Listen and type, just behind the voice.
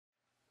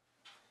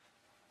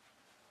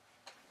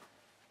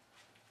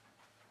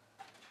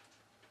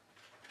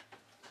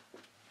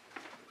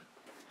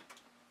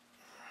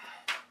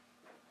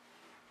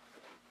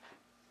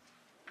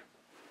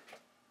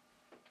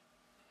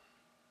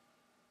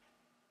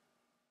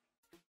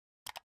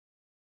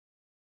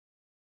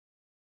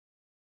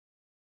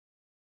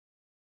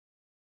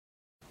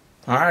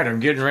Alright, I'm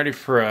getting ready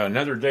for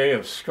another day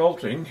of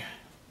sculpting.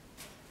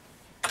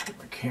 Get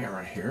my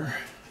camera here.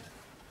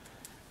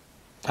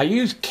 I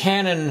use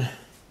Canon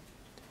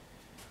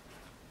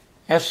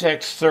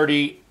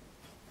SX30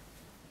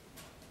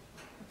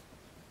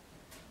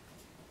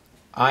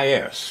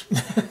 IS.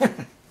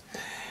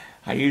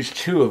 I use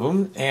two of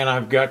them, and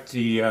I've got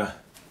the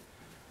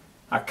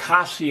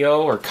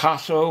Casio or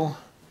Caso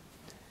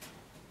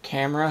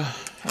camera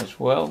as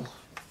well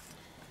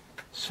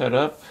set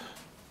up.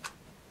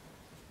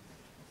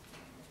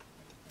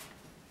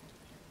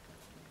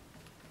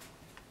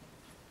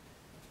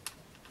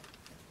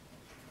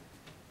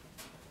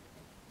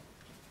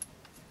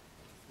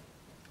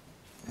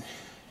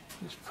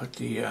 Just put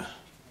the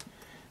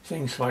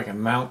thing so I can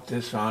mount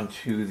this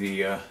onto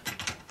the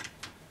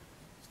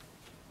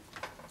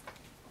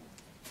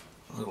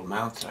little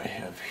mounts I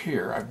have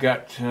here. I've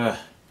got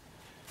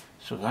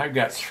I've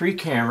got three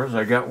cameras.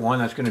 I got one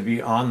that's going to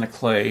be on the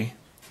clay,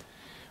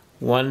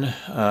 one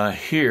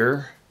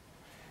here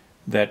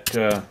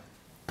that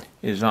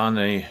is on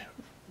the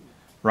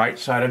right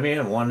side of me,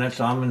 and one that's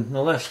on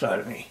the left side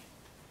of me.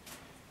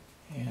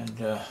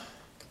 And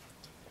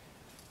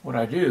what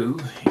I do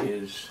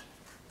is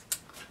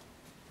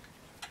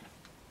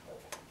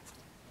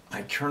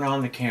I turn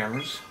on the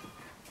cameras,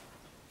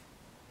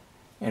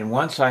 and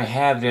once I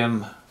have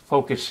them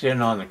focused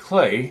in on the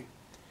clay,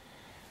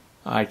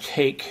 I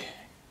take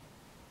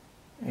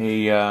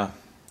a,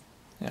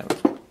 let's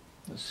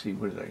see,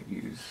 what did I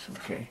use?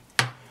 Okay.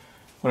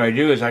 What I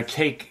do is I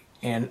take,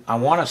 and I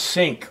want to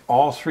sync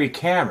all three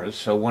cameras,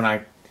 so when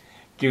I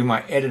do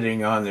my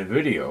editing on the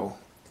video,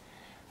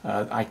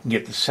 I can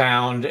get the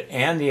sound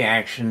and the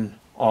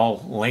action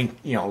all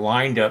linked,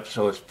 lined up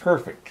so it's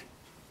perfect.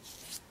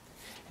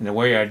 And the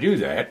way I do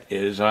that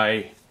is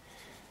I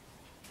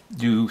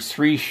do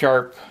three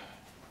sharp,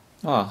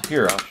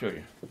 here I'll show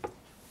you.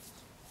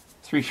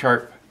 Three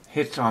sharp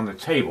hits on the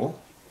table.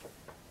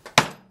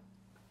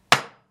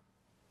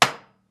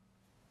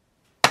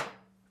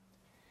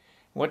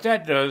 What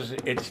that does,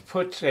 it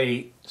puts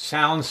a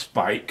sound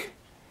spike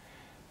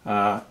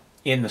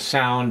in the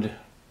sound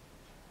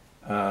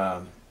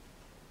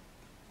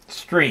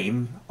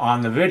stream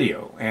on the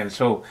video. And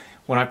so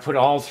when I put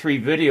all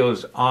three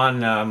videos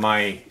on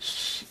my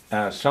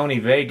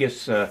Sony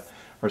Vegas or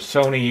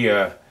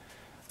Sony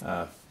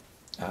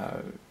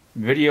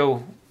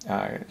video,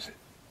 I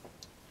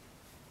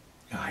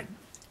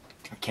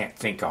can't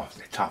think off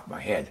the top of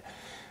my head.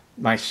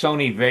 My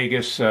Sony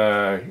Vegas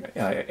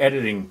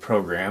editing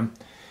program,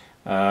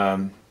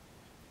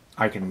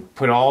 I can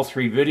put all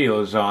three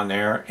videos on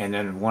there, and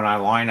then when I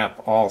line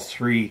up all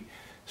three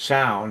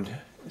sound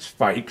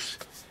spikes,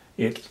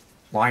 it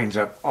lines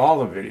up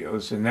all the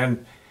videos, and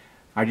then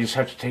I just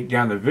have to take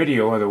down the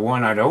video of the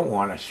one I don't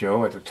want to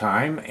show at the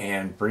time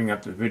and bring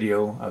up the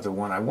video of the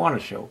one I want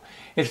to show.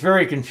 It's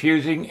very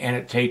confusing, and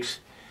it takes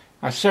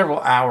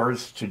several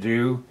hours to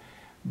do,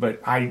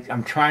 but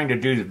I'm trying to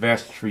do the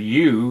best for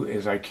you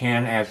as I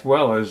can, as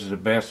well as the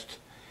best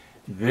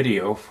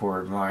video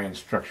for my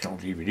instructional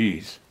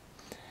DVDs.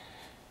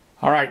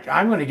 Alright,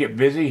 I'm going to get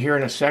busy here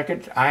in a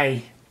second.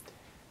 I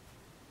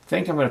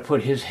think I'm going to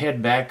put his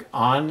head back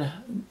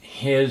on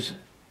his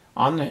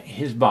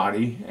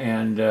body,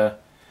 and I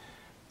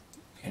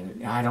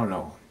don't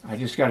know. I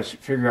just got to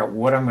figure out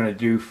what I'm going to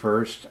do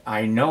first.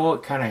 I know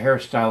what kind of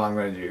hairstyle I'm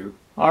going to do.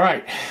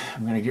 Alright,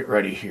 I'm going to get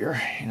ready here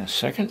in a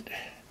second.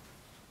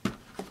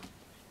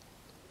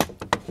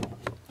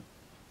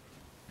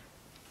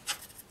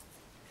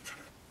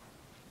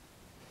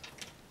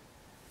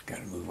 Got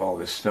to move all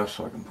this stuff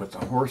so I can put the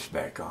horse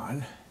back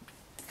on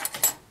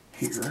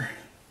here.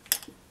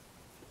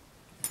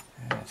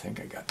 I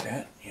think I got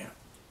that. Yeah.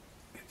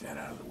 Get that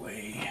out of the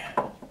way.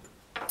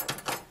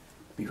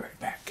 Be right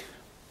back.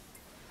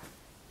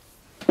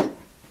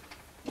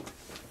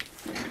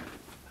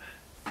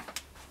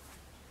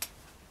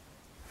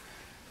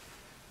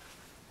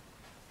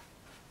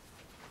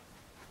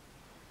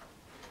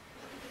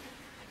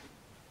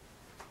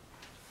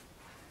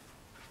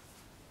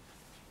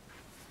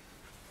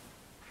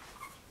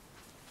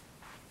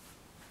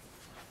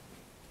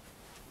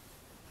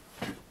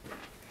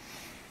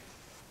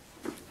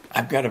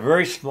 I've got a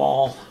very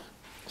small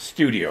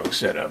studio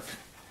set up,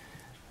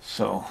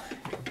 so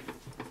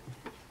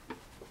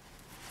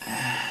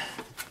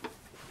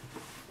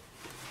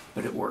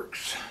but it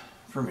works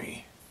for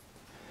me.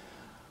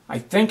 I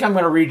think I'm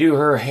going to redo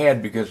her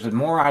head, because the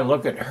more I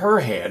look at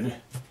her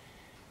head,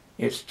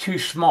 it's too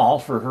small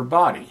for her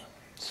body,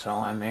 so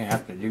I may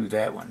have to do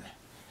that one.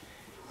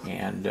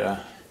 And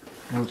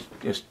we'll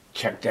just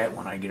check that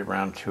when I get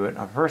around to it.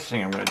 Now, the first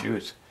thing I'm going to do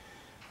is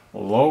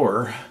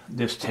lower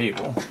this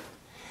table.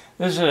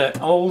 This is an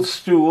old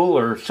stool,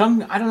 or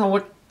I don't know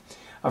what,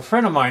 a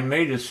friend of mine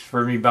made this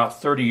for me about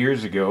 30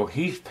 years ago.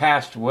 He's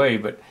passed away,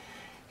 but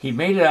he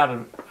made it out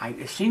of,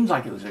 it seems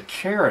like it was a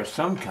chair of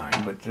some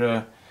kind,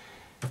 but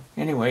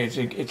anyway,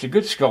 it's a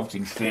good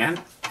sculpting stand,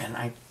 and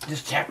I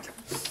just have to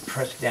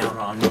press down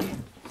on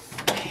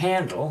the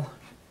handle.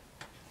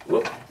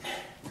 Whoop.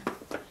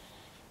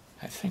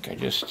 I think I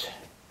just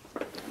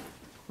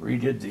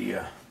redid the,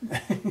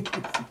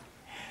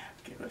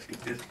 okay, let's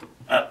get this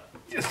up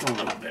just a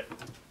little bit.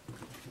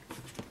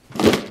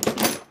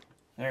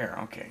 There,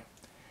 okay.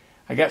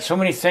 I got so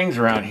many things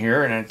around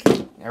here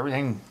and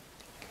everything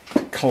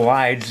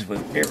collides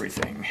with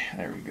everything.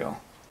 There we go.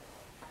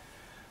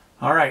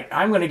 All right,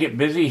 I'm going to get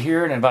busy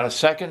here in about a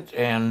second,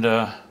 and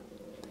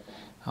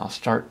I'll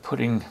start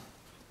putting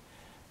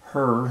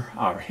her,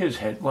 or his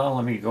head. Well,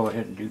 let me go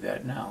ahead and do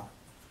that now.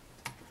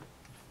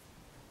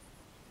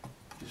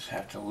 Just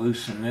have to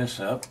loosen this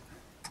up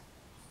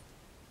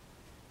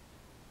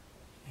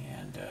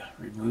and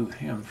remove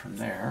him from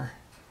there.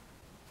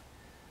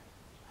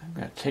 I'm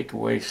going to take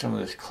away some of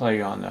this clay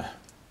on the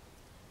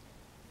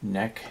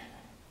neck.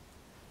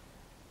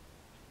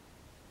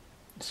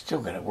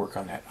 Still got to work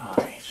on that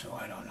eye, so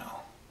I don't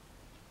know.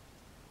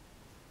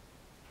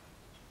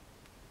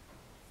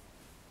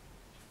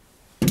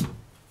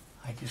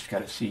 I just got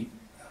to see.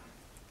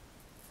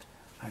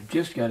 I've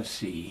just got to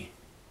see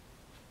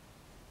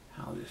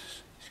how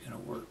this is going to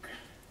work.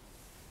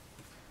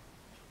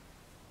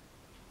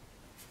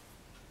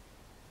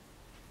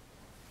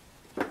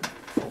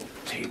 Fold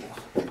the table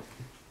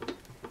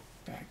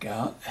back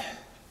out.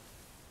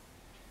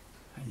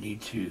 I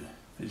need to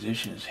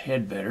position his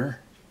head better.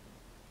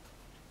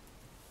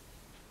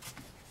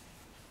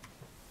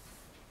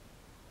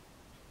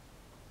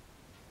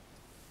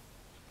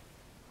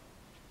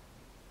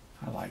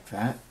 I like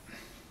that.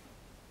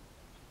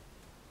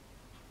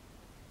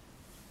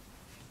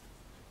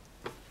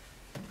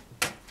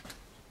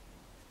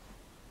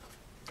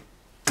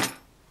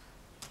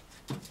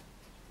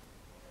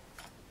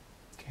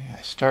 Okay,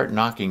 I start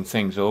knocking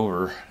things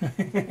over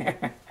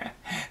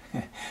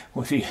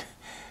with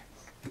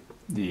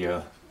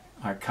the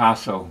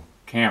Icasso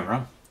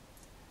camera.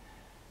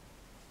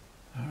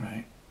 All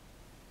right.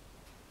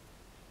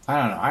 I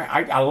don't know.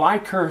 I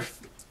like her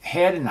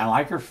head and I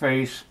like her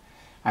face.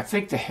 I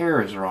think the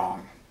hair is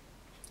wrong.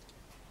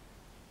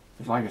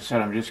 But like I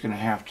said, I'm just going to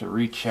have to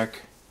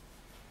recheck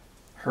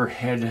her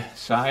head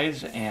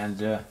size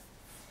and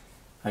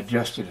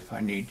adjust it if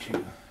I need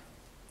to.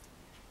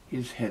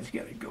 His head's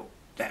got to go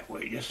that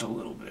way just a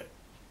little bit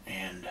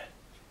and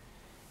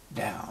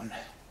down.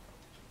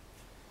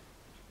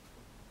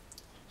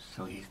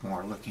 So he's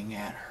more looking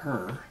at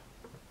her.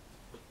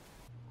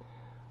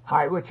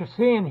 Hi, what you're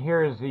seeing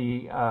here is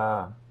the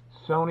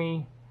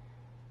Sony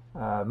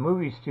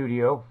Movie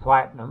Studio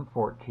Platinum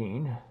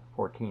 14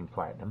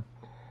 Platinum,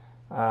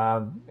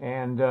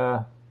 and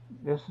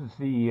this is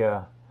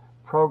the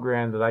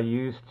program that I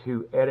use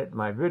to edit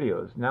my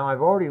videos. Now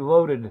I've already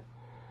loaded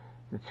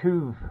the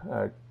two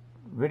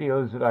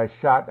videos that I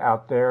shot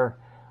out there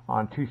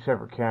on two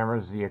separate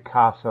cameras, the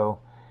Icasso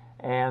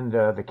and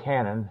the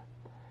Canon,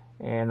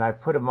 and I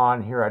put them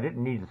on here. I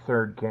didn't need the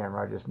third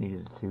camera, I just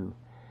needed two.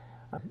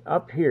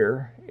 Up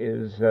here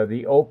is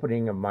the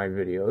opening of my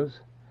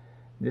videos.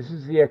 This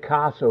is the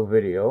Icasso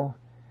video,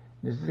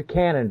 this is the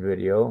Canon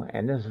video,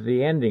 and this is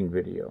the ending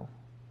video.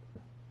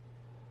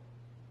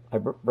 I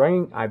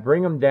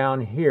bring them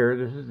down here.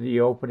 This is the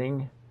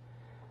opening.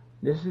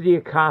 This is the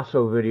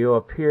Icasso video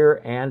up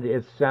here and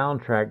its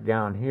soundtrack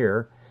down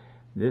here.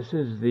 This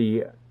is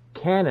the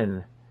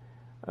Canon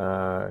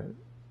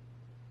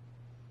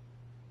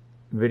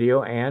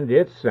video and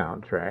its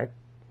soundtrack.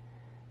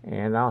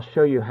 And I'll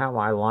show you how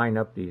I line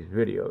up these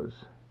videos.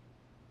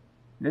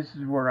 This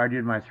is where I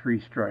did my 3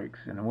 strikes,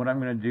 and what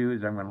I'm going to do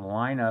is I'm going to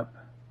line up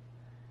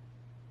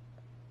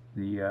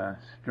the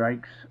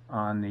strikes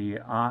on the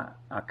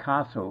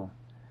Icasso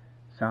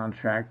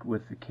soundtrack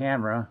with the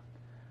camera,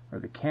 or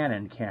the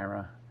Canon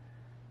camera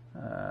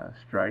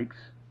strikes,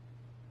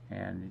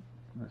 and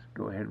let's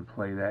go ahead and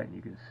play that and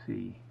you can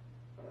see.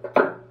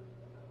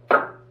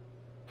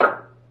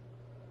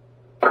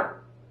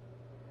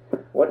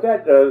 What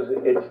that does,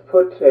 it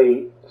puts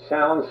a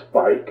sound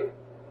spike.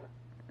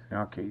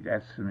 Okay,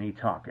 that's me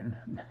talking.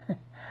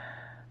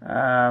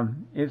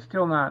 It's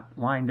still not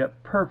lined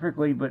up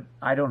perfectly, but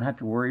I don't have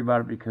to worry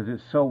about it because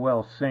it's so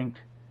well synced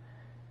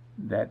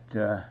that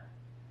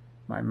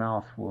my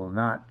mouth will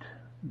not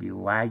be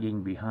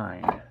lagging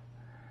behind.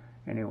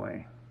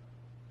 Anyway,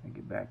 I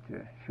get back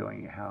to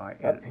showing you how I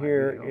edit. Up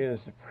here my video. Is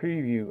the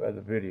preview of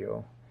the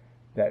video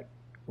that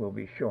will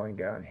be showing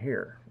down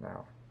here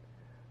now.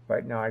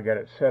 Right now I got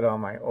it set on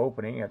my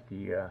opening at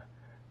the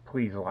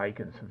please like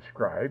and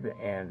subscribe,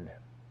 and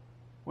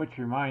which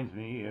reminds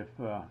me, if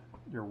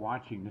you're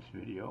watching this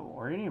video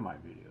or any of my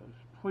videos,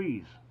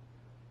 please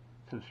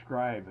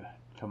subscribe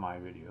to my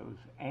videos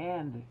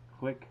and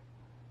click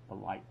the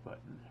like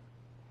button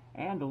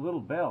and the little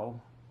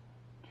bell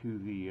to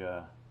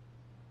the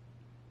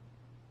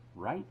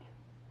right.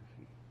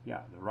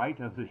 Yeah, the right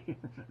of the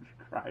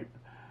subscribe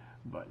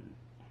button.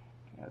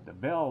 The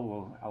bell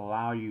will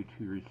allow you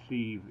to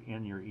receive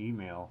in your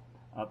email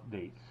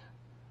updates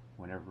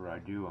whenever I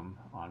do them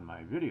on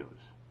my videos.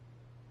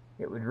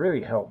 It would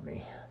really help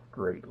me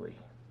greatly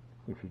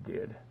if you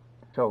did.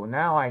 So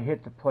now I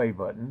hit the play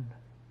button.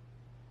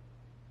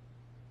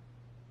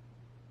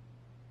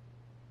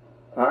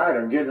 Alright,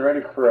 I'm getting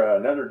ready for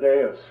another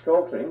day of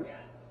sculpting.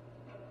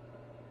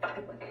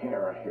 Put my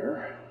camera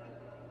here.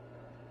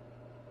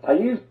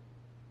 And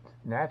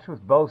that's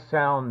with both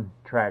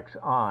soundtracks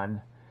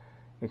on.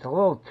 It's a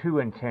little too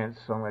intense,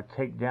 so I'm going to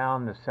take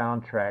down the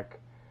soundtrack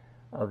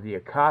of the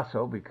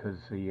Akaso because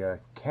the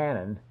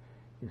Canon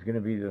is going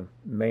to be the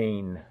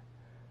main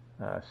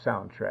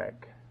soundtrack.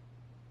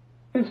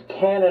 This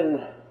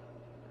Canon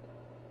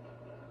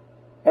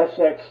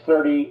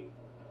SX30,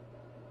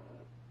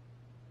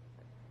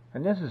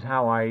 and this is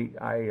how I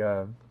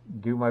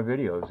do my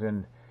videos.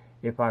 And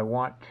if I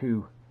want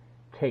to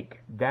take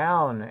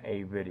down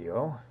a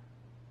video,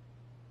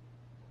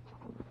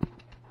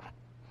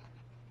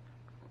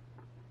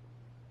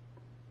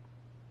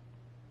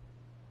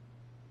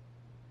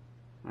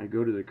 I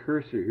go to the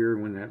cursor here,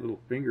 and when that little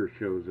finger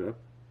shows up,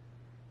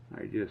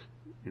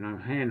 and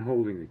I'm hand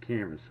holding the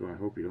camera, so I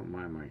hope you don't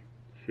mind my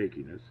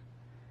shakiness.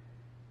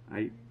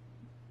 I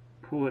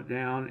pull it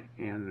down,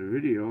 and the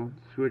video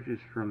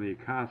switches from the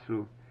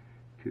Akaso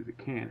to the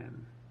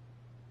Canon.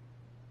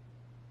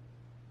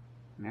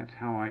 And that's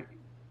how I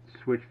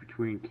switch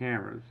between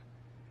cameras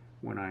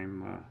when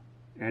I'm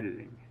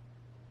editing.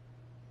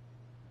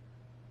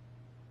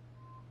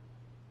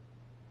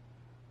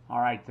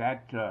 Alright,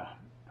 that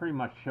pretty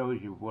much shows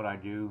you what I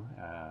do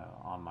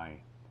on my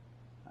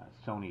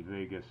Sony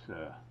Vegas.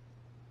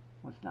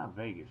 Well, it's not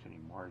Vegas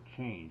anymore, it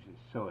changed.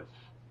 So it's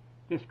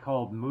just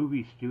called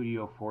Movie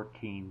Studio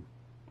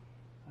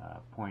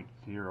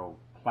 14.0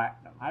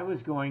 Platinum. I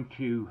was going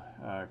to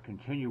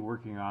continue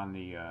working on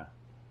the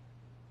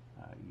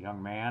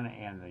young man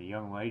and the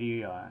young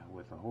lady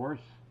with the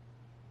horse.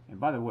 And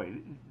by the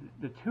way,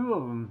 the two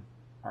of them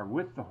are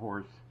with the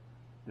horse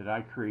that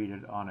I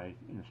created on an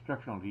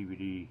instructional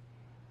DVD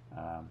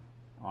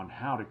on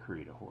how to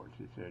create a horse.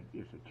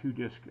 It's a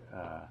 2-disc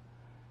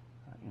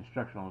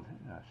instructional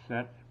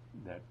set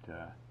that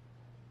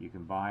you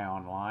can buy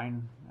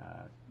online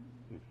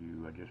if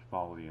you just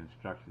follow the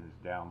instructions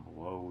down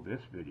below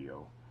this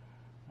video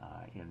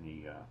in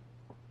the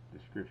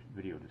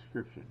video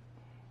description.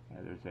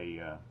 There's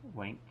a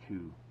link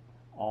to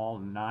all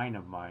 9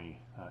 of my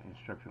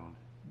instructional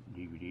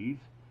DVDs,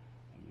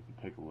 and you can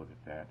take a look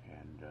at that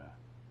and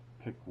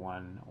pick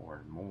one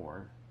or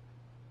more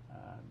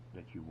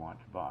that you want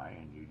to buy,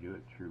 and you do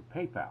it through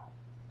PayPal.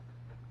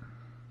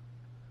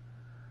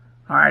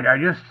 Alright, I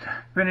just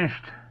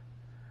finished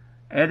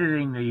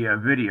editing the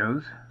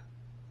videos,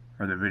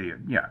 or the video,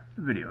 yeah,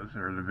 the videos,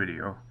 or the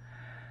video,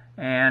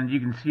 and you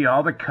can see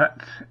all the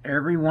cuts.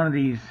 Every one of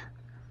these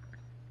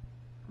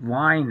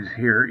lines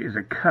here is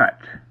a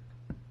cut,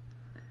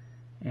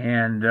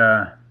 and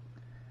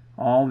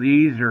all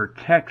these are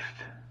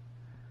text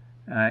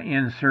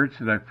inserts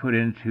that I've put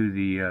into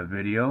the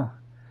video,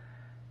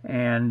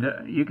 and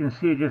you can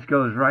see it just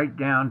goes right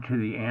down to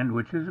the end,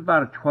 which is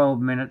about a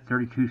 12-minute,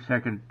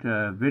 32-second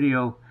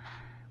video,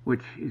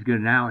 which is going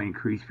to now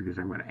increase because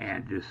I'm going to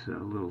add this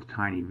little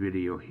tiny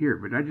video here.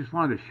 But I just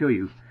wanted to show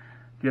you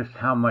just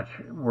how much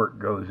work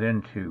goes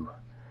into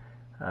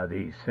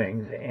these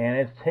things, and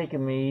it's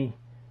taken me,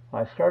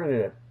 I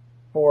started at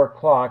 4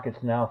 o'clock,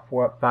 it's now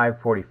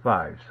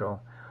 5:45,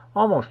 so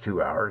almost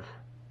 2 hours.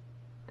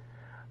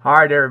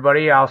 Alright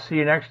everybody, I'll see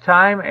you next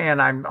time, and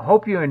I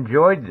hope you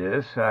enjoyed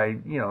this. A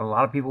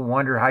lot of people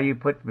wonder how you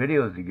put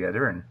videos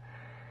together,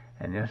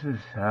 and this is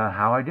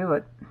how I do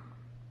it.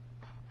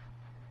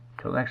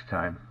 Till next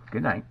time,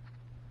 good night.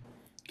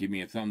 Give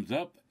me a thumbs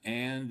up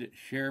and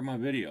share my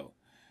video.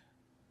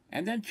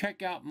 And then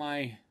check out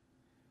my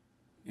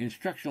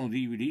instructional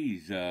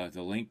DVDs,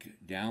 the link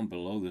down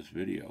below this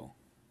video.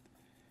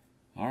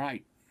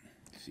 Alright,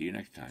 see you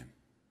next time.